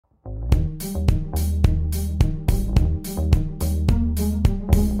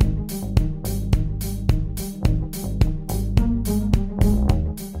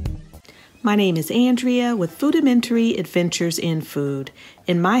My name is Andrea with Foodamentary Adventures in Food.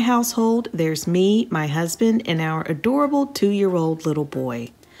 In my household, there's me, my husband, and our adorable 2-year-old little boy.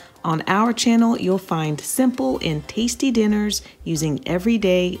 On our channel, you'll find simple and tasty dinners using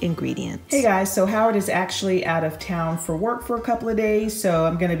everyday ingredients. Hey guys, so Howard is actually out of town for work for a couple of days, so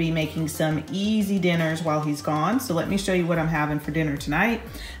I'm gonna be making some easy dinners while he's gone. So let me show you what I'm having for dinner tonight.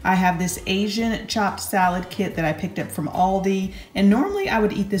 I have this Asian chopped salad kit that I picked up from Aldi, and normally I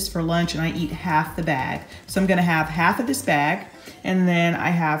would eat this for lunch and I eat half the bag. So I'm gonna have half of this bag. And then I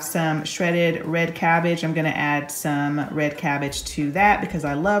have some shredded red cabbage. I'm gonna add some red cabbage to that because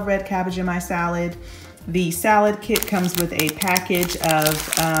I love red cabbage in my salad. The salad kit comes with a package of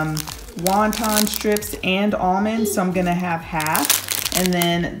wonton strips and almonds, so I'm gonna have half. And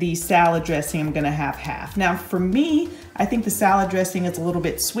then the salad dressing, I'm gonna have half. Now for me, I think the salad dressing is a little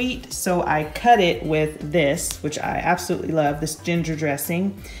bit sweet, so I cut it with this, which I absolutely love, this ginger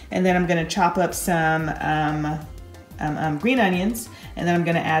dressing. And then I'm gonna chop up some green onions, and then I'm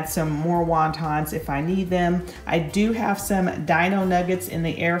gonna add some more wontons if I need them. I do have some dino nuggets in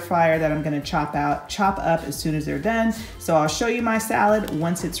the air fryer that I'm gonna chop up as soon as they're done. So I'll show you my salad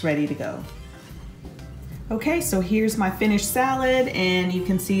once it's ready to go. Okay, so here's my finished salad, and you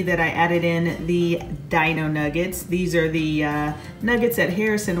can see that I added in the dino nuggets. These are the nuggets that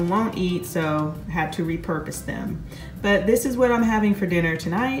Harrison won't eat, so I had to repurpose them. But this is what I'm having for dinner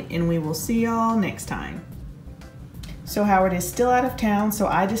tonight, and we will see y'all next time. So Howard is still out of town, so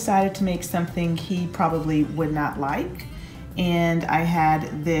I decided to make something he probably would not like. And I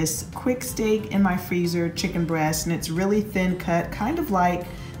had this quick steak in my freezer, chicken breast, and it's really thin cut, kind of like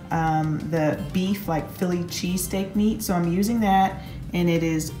the beef, like Philly cheesesteak meat. So I'm using that, and it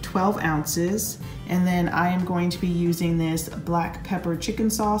is 12 ounces. And then I am going to be using this black pepper chicken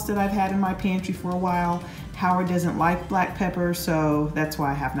sauce that I've had in my pantry for a while. Howard doesn't like black pepper, so that's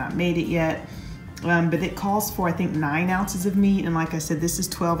why I have not made it yet. But it calls for, I think, 9 ounces of meat, and like I said, this is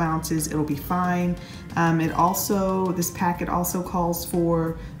 12 ounces. It'll be fine. This packet also calls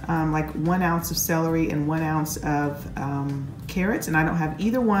for like 1 ounce of celery and 1 ounce of carrots, and I don't have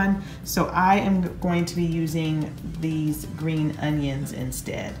either one, so I am going to be using these green onions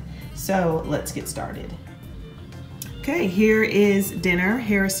instead. So let's get started. Okay, here is dinner.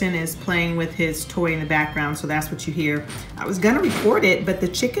 Harrison is playing with his toy in the background, so that's what you hear. I was gonna record it, but the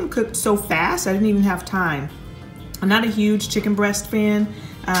chicken cooked so fast, I didn't even have time. I'm not a huge chicken breast fan,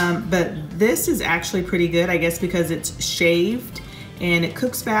 but this is actually pretty good, I guess because it's shaved and it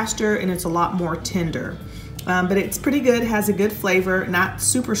cooks faster and it's a lot more tender. But it's pretty good, has a good flavor, not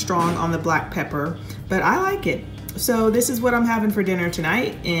super strong on the black pepper, but I like it. So this is what I'm having for dinner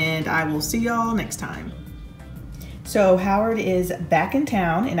tonight, and I will see y'all next time. So Howard is back in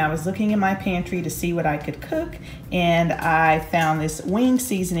town, and I was looking in my pantry to see what I could cook, and I found this wing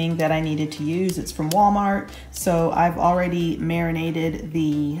seasoning that I needed to use. It's from Walmart. So I've already marinated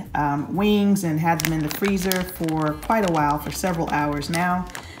the wings and had them in the freezer for quite a while, for several hours now.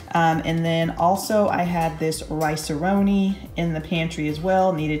 And then also I had this rice-a-roni in the pantry as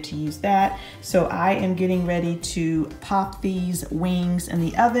well, needed to use that. So I am getting ready to pop these wings in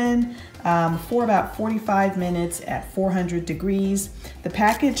the oven for about 45 minutes at 400 degrees. The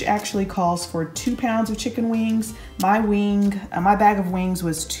package actually calls for 2 pounds of chicken wings. My bag of wings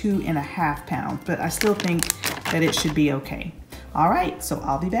was 2.5 pounds, but I still think that it should be okay. All right, so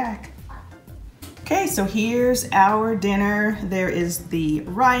I'll be back. Okay, so here's our dinner. There is the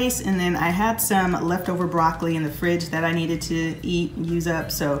rice, and then I had some leftover broccoli in the fridge that I needed to use up,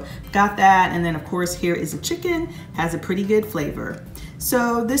 so got that. And then of course here is the chicken, has a pretty good flavor.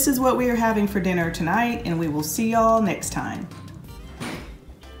 So this is what we are having for dinner tonight, and we will see y'all next time.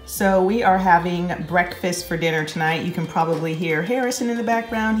 So we are having breakfast for dinner tonight. You can probably hear Harrison in the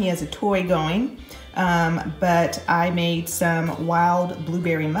background. He has a toy going. But I made some wild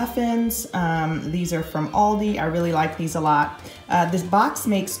blueberry muffins. These are from Aldi. I really like these a lot. This box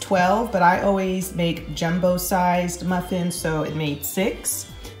makes 12, but I always make jumbo sized muffins, so it made 6.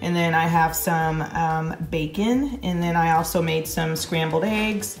 And then I have some bacon, and then I also made some scrambled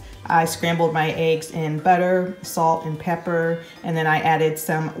eggs. I scrambled my eggs in butter, salt, and pepper, and then I added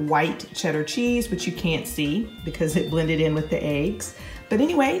some white cheddar cheese, which you can't see because it blended in with the eggs. But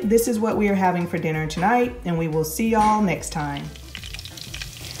anyway, this is what we are having for dinner tonight, and we will see y'all next time.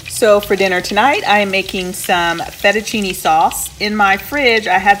 So for dinner tonight, I am making some fettuccine sauce. In my fridge,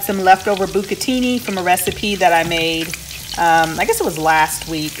 I had some leftover bucatini from a recipe that I made, I guess it was last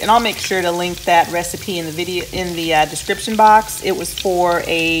week, and I'll make sure to link that recipe in the video in the description box. It was for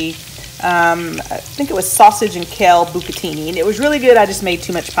a I think it was sausage and kale bucatini, and it was really good. I just made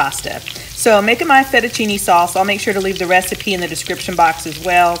too much pasta. So making my fettuccine sauce, I'll make sure to leave the recipe in the description box as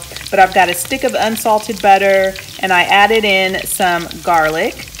well. But I've got a stick of unsalted butter, and I added in some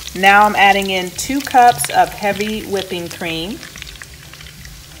garlic. Now I'm adding in 2 cups of heavy whipping cream.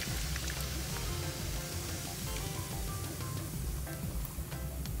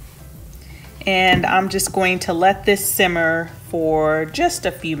 And I'm just going to let this simmer for just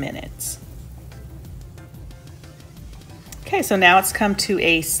a few minutes. Okay, so now it's come to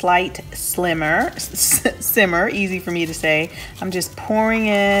a slight simmer, easy for me to say. I'm just pouring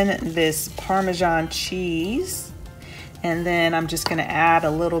in this Parmesan cheese, and then I'm just gonna add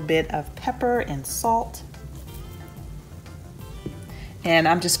a little bit of pepper and salt. And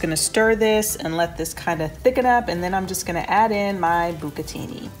I'm just gonna stir this and let this kind of thicken up, and then I'm just gonna add in my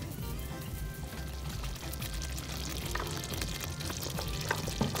bucatini.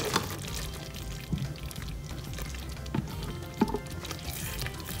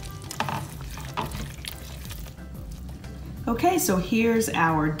 Okay, so here's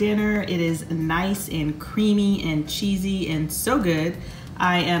our dinner. It is nice and creamy and cheesy and so good.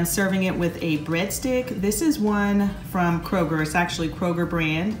 I am serving it with a breadstick. This is one from Kroger. It's actually Kroger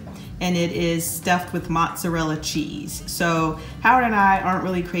brand, and it is stuffed with mozzarella cheese. So Howard and I aren't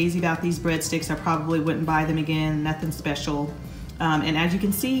really crazy about these breadsticks. I probably wouldn't buy them again, nothing special. And as you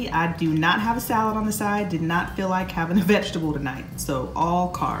can see, I do not have a salad on the side, did not feel like having a vegetable tonight. So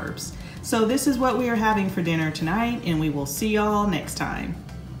all carbs. So this is what we are having for dinner tonight, and we will see y'all next time.